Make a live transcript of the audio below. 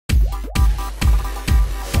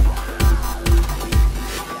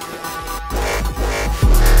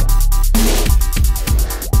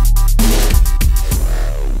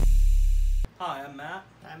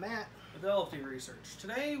Research.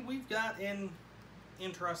 Today we've got an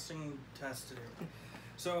interesting test to do.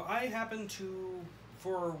 So I happened to,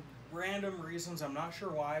 for random reasons, I'm not sure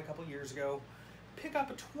why, a couple years ago, pick up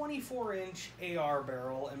a 24-inch AR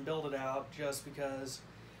barrel and build it out just because,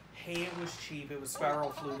 hey, it was cheap, it was spiral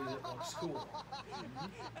fluted, it looks cool.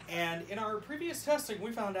 And in our previous testing,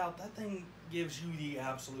 we found out that thing gives you the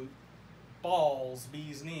absolute balls,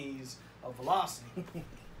 bee's knees of velocity.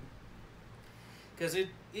 Because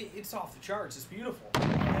it's off the charts, it's beautiful.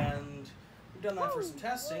 And we've done that for some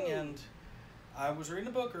testing, and I was reading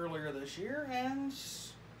a book earlier this year, and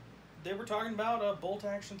they were talking about a bolt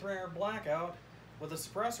action 300 blackout with a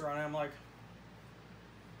suppressor on it. I'm like,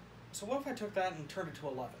 so what if I took that and turned it to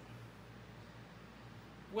 11?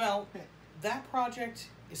 Well, that project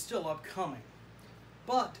is still upcoming.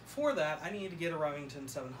 But for that, I need to get a Remington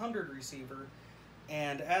 700 receiver,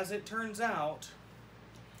 and as it turns out,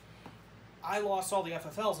 I lost all the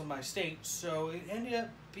FFLs in my state, so it ended up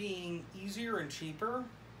being easier and cheaper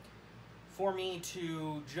for me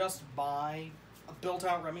to just buy a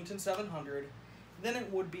built-out Remington 700 than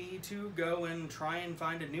it would be to go and try and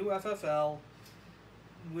find a new FFL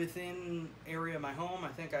within area of my home. I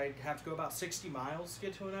think I'd have to go about 60 miles to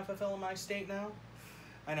get to an FFL in my state now.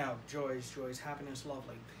 I know, joys, happiness,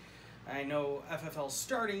 lovely. I know FFL's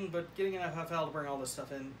starting, but getting an FFL to bring all this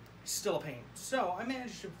stuff in, still a pain. So I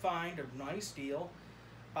managed to find a nice deal,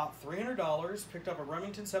 about $300, picked up a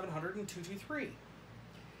Remington 700 and 223.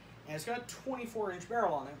 And it's got a 24-inch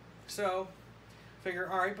barrel on it. So figure,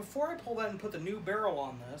 all right, before I pull that and put the new barrel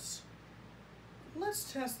on this,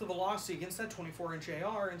 let's test the velocity against that 24-inch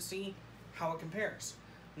AR and see how it compares.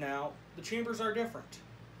 Now, the chambers are different.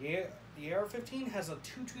 The AR-15 has a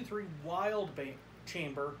 223 wild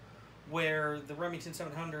chamber, where the Remington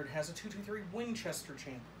 700 has a 223 Winchester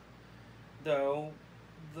chamber. Though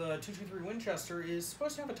the 223 Winchester is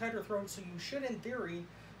supposed to have a tighter throat, so you should, in theory,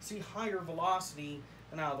 see higher velocity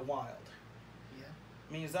than out of the wild. Yeah.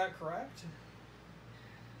 I mean, is that correct?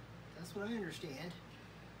 That's what I understand.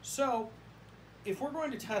 So, if we're going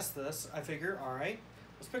to test this, I figure, all right,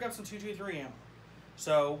 let's pick up some 223 ammo.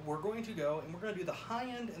 So we're going to go, and we're going to do the high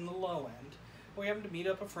end and the low end. We happened to meet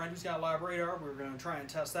up a friend who's got a LabRadar. We're going to try and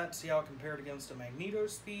test that to see how it compared against a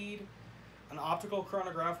MagnetoSpeed, an optical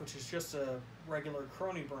chronograph, which is just a regular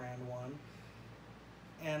Chrono brand one,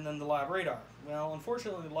 and then the LabRadar. Well,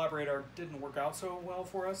 unfortunately, the LabRadar didn't work out so well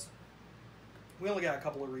for us. We only got a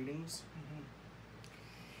couple of readings.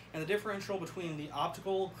 And the differential between the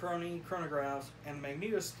optical chronograph and the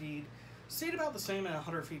MagnetoSpeed stayed about the same at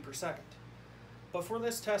 100 feet per second. But for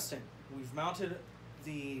this testing, we've mounted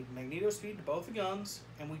the MagnetoSpeed to both the guns,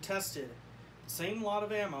 and we tested the same lot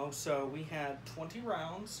of ammo. So we had 20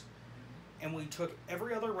 rounds, and we took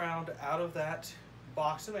every other round out of that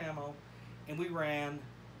box of ammo, and we ran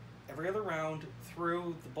every other round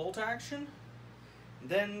through the bolt action.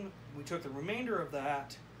 Then we took the remainder of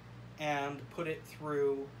that and put it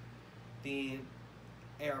through the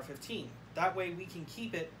AR-15. That way we can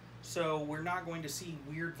keep it so we're not going to see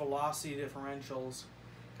weird velocity differentials,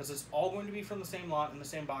 because it's all going to be from the same lot in the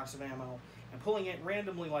same box of ammo, and pulling it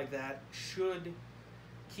randomly like that should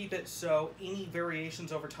keep it so any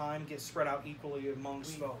variations over time get spread out equally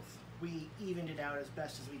amongst both. We evened it out as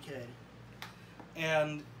best as we could.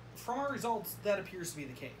 And from our results, that appears to be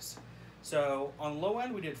the case. So on low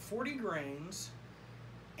end, we did 40 grains,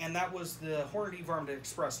 and that was the Hornady Varminted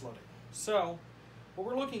Express loading. So what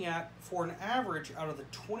we're looking at for an average out of the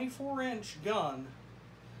 24-inch gun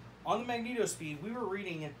on the MagnetoSpeed, we were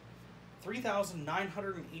reading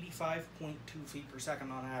 3,985.2 feet per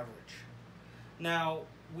second on average. Now,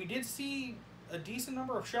 we did see a decent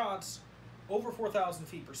number of shots over 4,000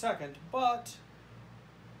 feet per second, but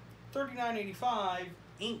 3,985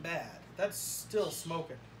 ain't bad. That's still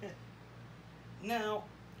smoking. Now,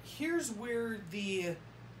 here's where the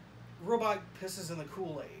robot pisses in the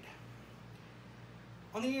Kool-Aid.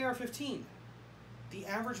 On the AR-15, the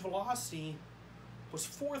average velocity was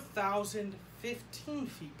 4,015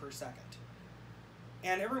 feet per second.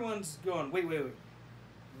 And everyone's going, wait,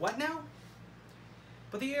 what now?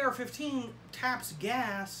 But the AR-15 taps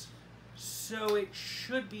gas, so it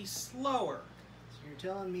should be slower. So you're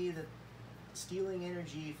telling me that stealing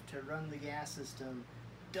energy to run the gas system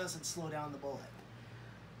doesn't slow down the bullet?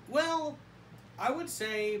 Well, I would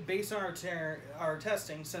say, based on our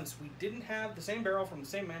testing, since we didn't have the same barrel from the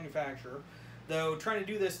same manufacturer, though trying to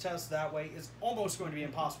do this test that way is almost going to be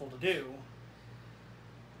impossible to do.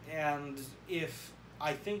 And if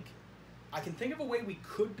I can think of a way we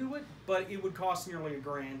could do it, but it would cost nearly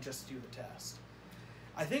 $1,000 just to do the test.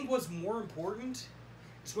 I think what's more important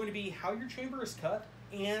is going to be how your chamber is cut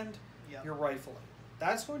and your rifling.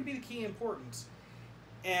 That's going to be the key importance.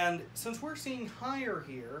 And since we're seeing higher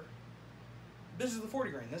here, this is the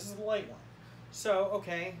 40 grain. This is the light one. So,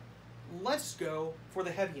 okay, let's go for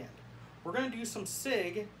the heavy end. We're going to do some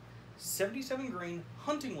SIG 77 grain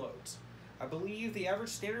hunting loads. I believe the average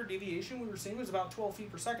standard deviation we were seeing was about 12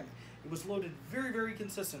 feet per second. It was loaded very, very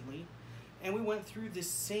consistently, and we went through the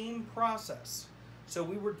same process. So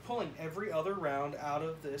we were pulling every other round out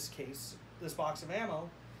of this case, this box of ammo,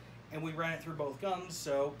 and we ran it through both guns,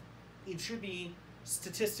 so it should be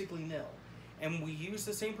statistically nil. And we used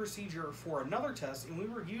the same procedure for another test, and we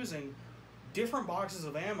were using different boxes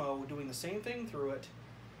of ammo, doing the same thing through it,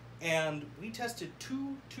 and we tested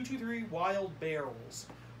two 223 Wild barrels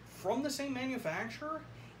from the same manufacturer,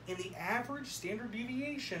 and the average standard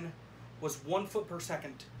deviation was 1 foot per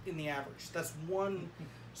second in the average. That's one.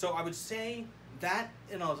 So I would say that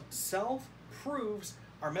in itself proves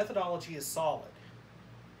our methodology is solid.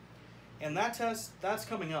 And that test, that's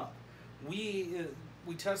coming up. We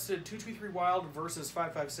tested 223 Wild versus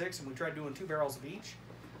 5.56, and we tried doing 2 barrels of each.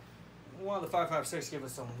 One of the 5.56 gave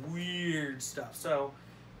us some weird stuff. So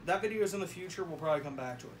that video is in the future. We'll probably come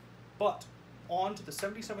back to it. But on to the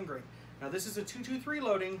 77 grain. Now this is a 223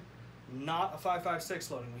 loading, not a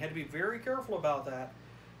 5.56 loading. We had to be very careful about that,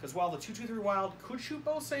 because while the 223 Wild could shoot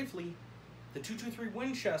both safely, the 223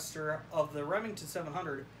 Winchester of the Remington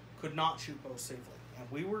 700 could not shoot both safely. And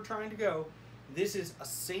we were trying to go, this is a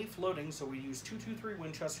safe loading, so we used 223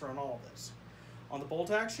 Winchester on all of this. On the bolt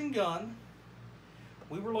action gun,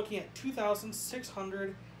 we were looking at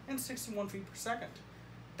 2,661 feet per second.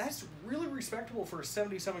 That's really respectable for a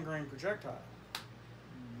 77 grain projectile.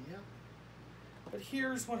 Yep. But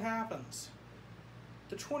here's what happens.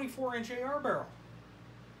 The 24-inch AR barrel,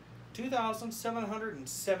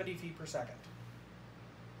 2,770 feet per second.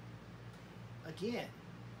 Again,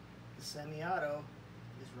 the semi-auto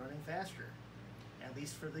is running faster, at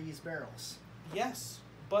least for these barrels. Yes,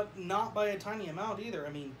 but not by a tiny amount either.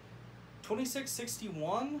 I mean,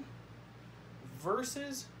 2661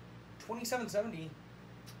 versus 2770,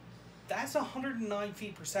 that's 109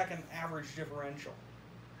 feet per second average differential.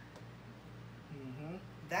 Mm-hmm.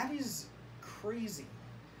 That is crazy.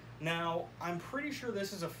 Now, I'm pretty sure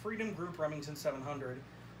this is a Freedom Group Remington 700,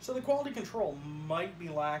 so the quality control might be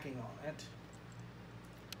lacking on it.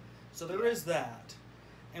 So there is that.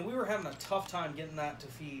 And we were having a tough time getting that to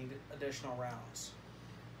feed additional rounds.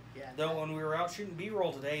 Yeah. Though when we were out shooting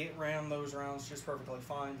B-roll today, it ran those rounds just perfectly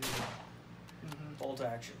fine through bolt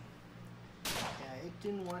action. Yeah, it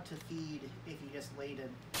didn't want to feed if you just laid a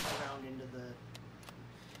round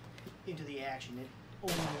into the action. It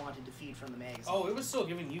only wanted to feed from the magazine. Oh, it was still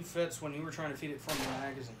giving you fits when you were trying to feed it from the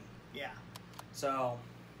magazine. Yeah. So,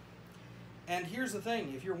 and here's the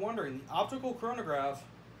thing, if you're wondering, the optical chronograph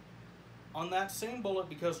on that same bullet,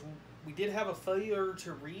 because we did have a failure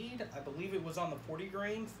to read, I believe it was on the 40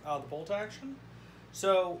 grain, the bolt action.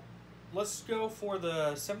 So let's go for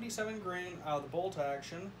the 77 grain out of the bolt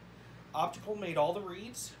action. Optical made all the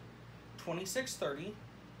reads, 2630.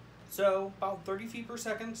 So about 30 feet per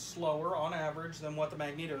second slower on average than what the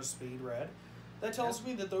magneto speed read. That tells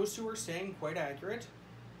me that those two are staying quite accurate.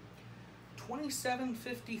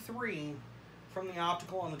 2753 from the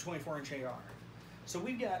optical on the 24-inch AR. So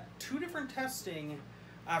we've got two different testing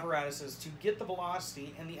apparatuses to get the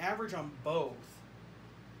velocity, and the average on both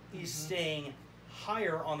is staying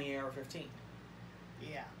higher on the AR-15.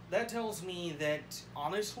 Yeah. That tells me that,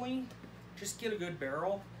 honestly, just get a good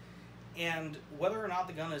barrel, and whether or not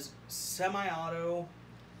the gun is semi-auto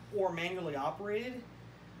or manually operated,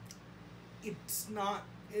 it's not,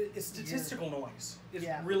 it's statistical noise. It's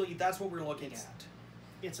really, that's what we're looking at.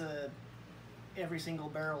 Every single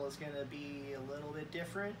barrel is going to be a little bit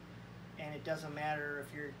different, and it doesn't matter if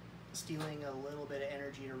you're stealing a little bit of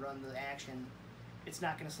energy to run the action. It's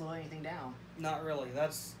not going to slow anything down. Not really.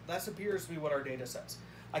 That appears to be what our data says.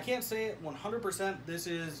 I can't say it 100%. This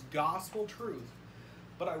is gospel truth,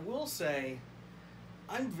 but I will say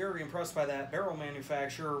I'm very impressed by that barrel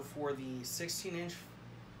manufacturer for the 16-inch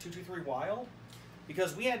 223 Wild,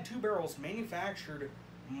 because we had two barrels manufactured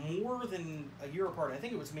more than a year apart. I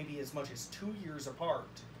think it was maybe as much as 2 years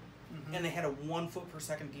apart, and they had a 1 foot per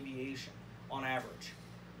second deviation on average.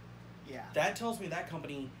 Yeah. That tells me that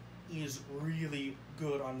company is really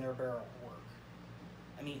good on their barrel work.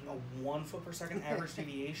 I mean, a 1 foot per second average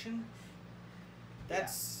deviation,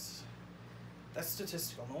 that's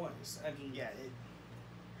statistical noise. I mean,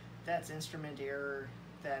 that's instrument error.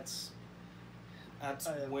 That's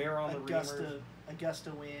wear on the reamer. A gust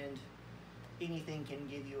of wind. Anything can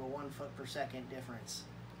give you a 1 foot per second difference.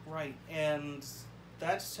 Right, and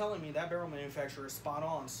that's telling me that barrel manufacturer is spot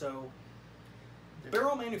on. So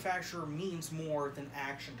barrel manufacturer means more than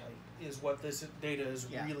action type. is what this data is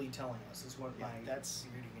Yeah. really telling us. Is what Yeah, my that's-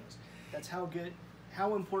 reading is. That's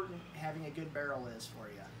how important having a good barrel is for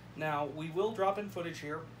you. Now, we will drop in footage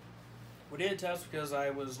here. We did a test because I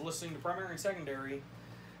was listening to Primary and Secondary,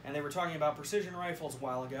 and they were talking about precision rifles a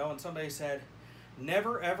while ago, and somebody said,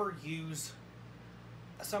 never ever use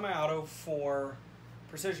a semi-auto for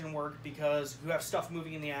precision work because you have stuff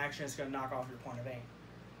moving in the action, it's going to knock off your point of aim.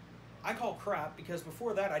 I call crap because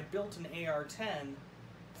before that I'd built an AR-10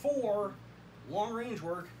 for long-range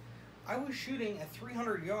work. I was shooting at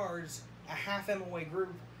 300 yards, a half MOA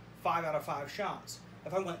group, 5 out of 5 shots.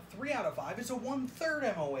 If I went 3 out of 5, it's a 1/3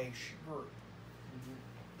 MOA group.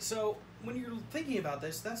 So when you're thinking about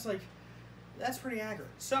this, that's pretty accurate.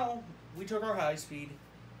 So we took our high speed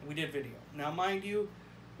and we did video. Now, mind you,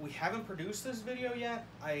 we haven't produced this video yet.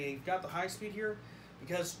 I got the high speed here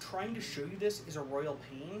because trying to show you this is a royal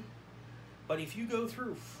pain. But if you go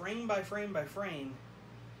through frame by frame by frame,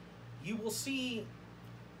 you will see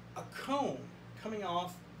a cone coming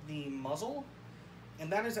off the muzzle,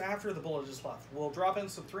 and that is after the bullet is left. We'll drop in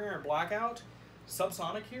some 300 blackout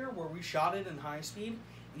subsonic here where we shot it in high speed,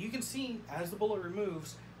 and you can see as the bullet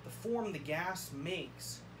removes the form the gas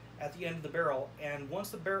makes at the end of the barrel, and once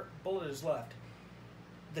the bullet is left,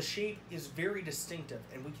 the shape is very distinctive,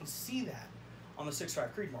 and we can see that on the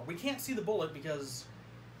 6.5 Creedmoor. We can't see the bullet because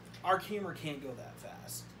our camera can't go that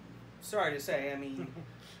fast. Sorry to say, I mean,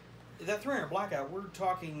 that 300 blackout, we're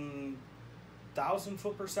talking 1,000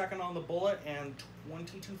 foot per second on the bullet and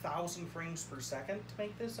 22,000 frames per second to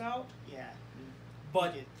make this out. Yeah.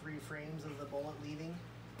 But You get 3 frames of the bullet leaving.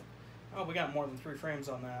 oh, we got more than 3 frames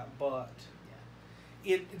on that, but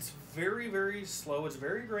Yeah. it's very, very slow. It's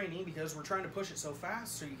very grainy because we're trying to push it so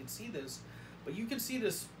fast so you can see this. But you can see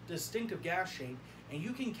this distinctive gas shape, and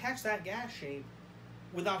you can catch that gas shape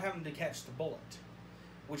without having to catch the bullet,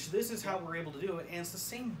 which this is how we're able to do it. And it's the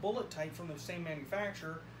same bullet type from the same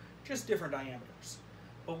manufacturer, just different diameters.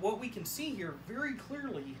 But what we can see here very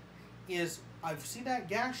clearly is I see that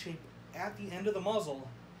gas shape at the end of the muzzle,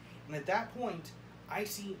 and at that point I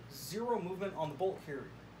see 0 movement on the bolt carrier.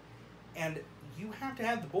 And you have to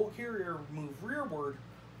have the bolt carrier move rearward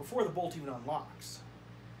before the bolt even unlocks.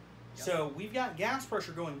 Yep. So we've got gas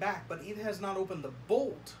pressure going back, but it has not opened the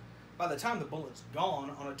bolt by the time the bullet's gone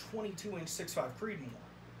on a 22-inch 6.5 Creedmoor.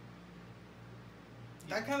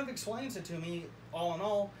 That kind of explains it to me, all in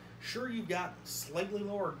all. Sure, you've got slightly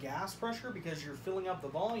lower gas pressure because you're filling up the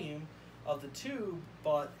volume of the tube,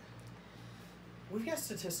 but we've got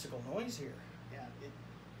statistical noise here. Yeah.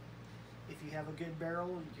 If you have a good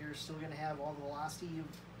barrel, you're still going to have all the velocity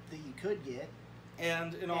that you could get.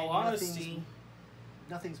 And in all And honesty,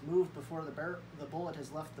 nothing's moved before the bullet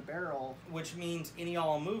has left the barrel. which means any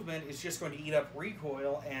all movement is just going to eat up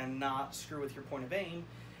recoil and not screw with your point of aim.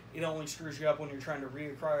 It only screws you up when you're trying to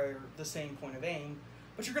reacquire the same point of aim.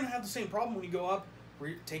 But you're going to have the same problem when you go up,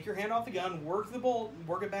 take your hand off the gun, work the bolt,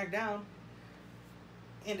 work it back down,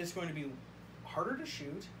 and it's going to be harder to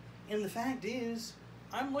shoot. And the fact is,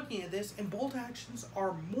 I'm looking at this, and bolt actions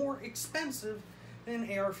are more expensive than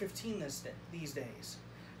an AR-15 these days.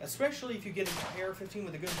 Especially if you get an AR-15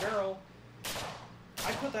 with a good barrel.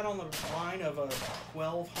 I put that on the line of a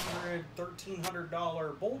 $1,200,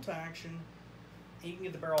 $1,300 bolt action, and you can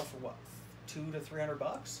get the barrel for what, $200 to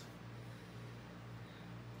 $300?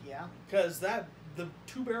 Yeah. Because the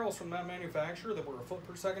 2 barrels from that manufacturer that were a foot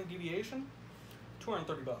per second deviation,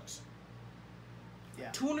 $230.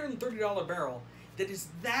 Yeah. $230 barrel that is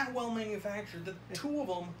that well manufactured that 2 of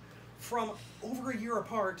them from over a year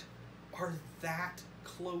apart are that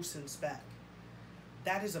close in spec.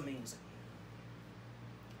 That is amazing.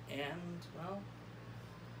 And, well,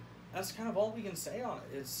 that's kind of all we can say on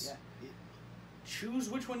it. It's Yeah. choose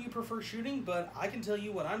which one you prefer shooting, but I can tell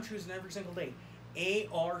you what I'm choosing every single day.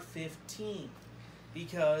 AR-15.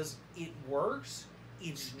 Because it works,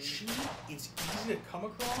 it's cheap, it's easy to come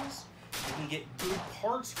across, you can get good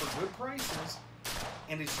parts for good prices,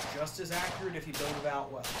 and it's just as accurate if you build it out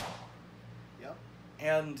well. Yep.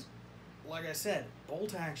 And like I said,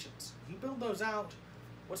 bolt actions. You build those out,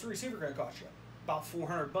 what's the receiver going to cost you? About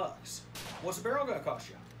 $400. What's the barrel going to cost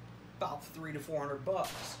you? About $300 to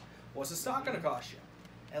 $400. What's the stock going to cost you?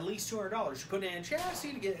 At least $200. You put in a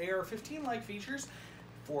chassis to get AR-15-like features,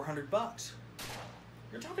 $400.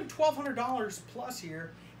 You're talking $1,200 plus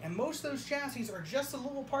here, and most of those chassis are just a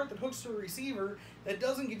little part that hooks to a receiver that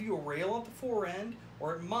doesn't give you a rail at the fore end,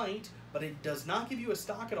 or it might, but it does not give you a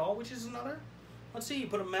stock at all, which is another. Let's see, you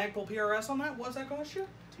put a Magpul PRS on that, what does that cost you?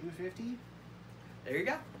 $250. There you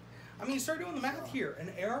go. I mean, start doing the math here.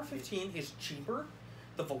 An AR-15 is cheaper.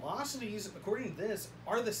 The velocities, according to this,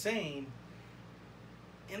 are the same.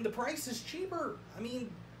 And the price is cheaper. I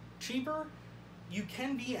mean, cheaper. You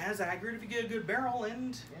can be as accurate if you get a good barrel,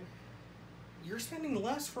 and you're spending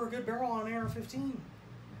less for a good barrel on AR-15.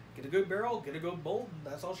 Get a good barrel, get a good bolt.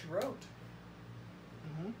 That's all she wrote.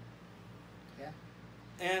 Mm-hmm. Yeah.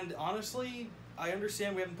 And honestly, I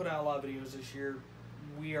understand we haven't put out a lot of videos this year.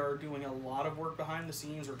 We are doing a lot of work behind the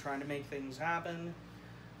scenes. We're trying to make things happen.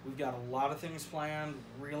 We've got a lot of things planned,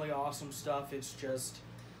 really awesome stuff. It's just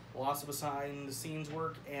lots of behind the scenes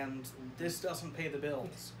work, and this doesn't pay the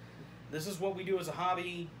bills. This is what we do as a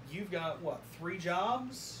hobby. You've got, what, 3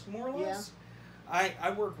 jobs, more or less? Yeah.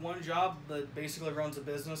 I work one job that basically runs a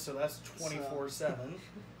business, so that's 24/7.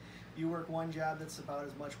 You work one job that's about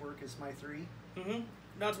as much work as my 3. Mm-hmm.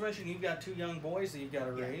 Not to mention you've got 2 young boys that you've got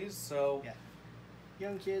to raise, so... Yeah.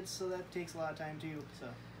 Young kids, so that takes a lot of time too, so...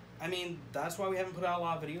 I mean, that's why we haven't put out a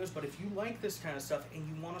lot of videos, but if you like this kind of stuff and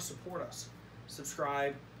you want to support us,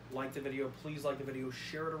 subscribe, like the video, please like the video,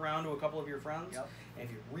 share it around to a couple of your friends. Yep. And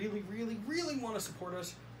if you really, really, really want to support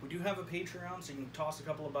us, we do have a Patreon, so you can toss a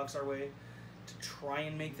couple of bucks our way to try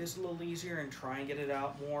and make this a little easier and try and get it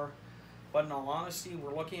out more. But in all honesty,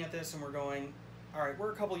 we're looking at this and we're going, all right,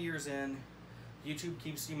 we're a couple years in. YouTube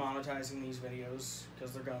keeps demonetizing these videos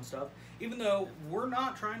because they're gun stuff. Even though we're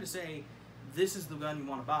not trying to say this is the gun you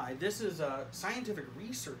want to buy. This is scientific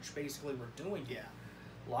research, basically, we're doing here.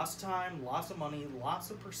 Lots of time, lots of money,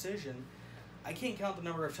 lots of precision. I can't count the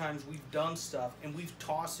number of times we've done stuff and we've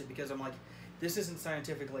tossed it because I'm like, this isn't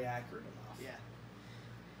scientifically accurate enough.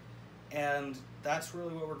 And that's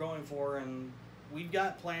really what we're going for, and we've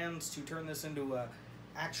got plans to turn this into a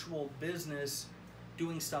actual business,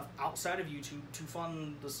 doing stuff outside of YouTube to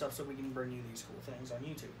fund the stuff so we can bring you these cool things on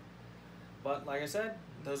YouTube. But like I said,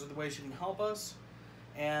 those are the ways you can help us.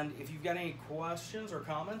 And if you've got any questions or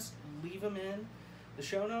comments, leave them in the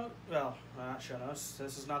show note. Well, not show notes.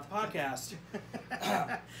 This is not the podcast.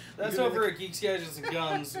 That's over at Geeks, Gadgets, and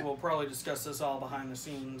Guns. We'll probably discuss this all behind the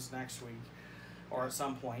scenes next week or at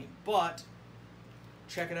some point. But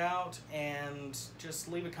check it out and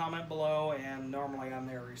just leave a comment below, and normally I'm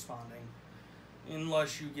there responding.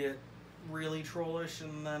 Unless you get really trollish,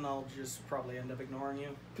 and then I'll just probably end up ignoring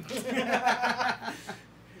you.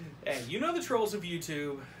 Hey, you know the trolls of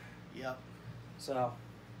YouTube. Yep. So,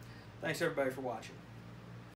 thanks everybody for watching.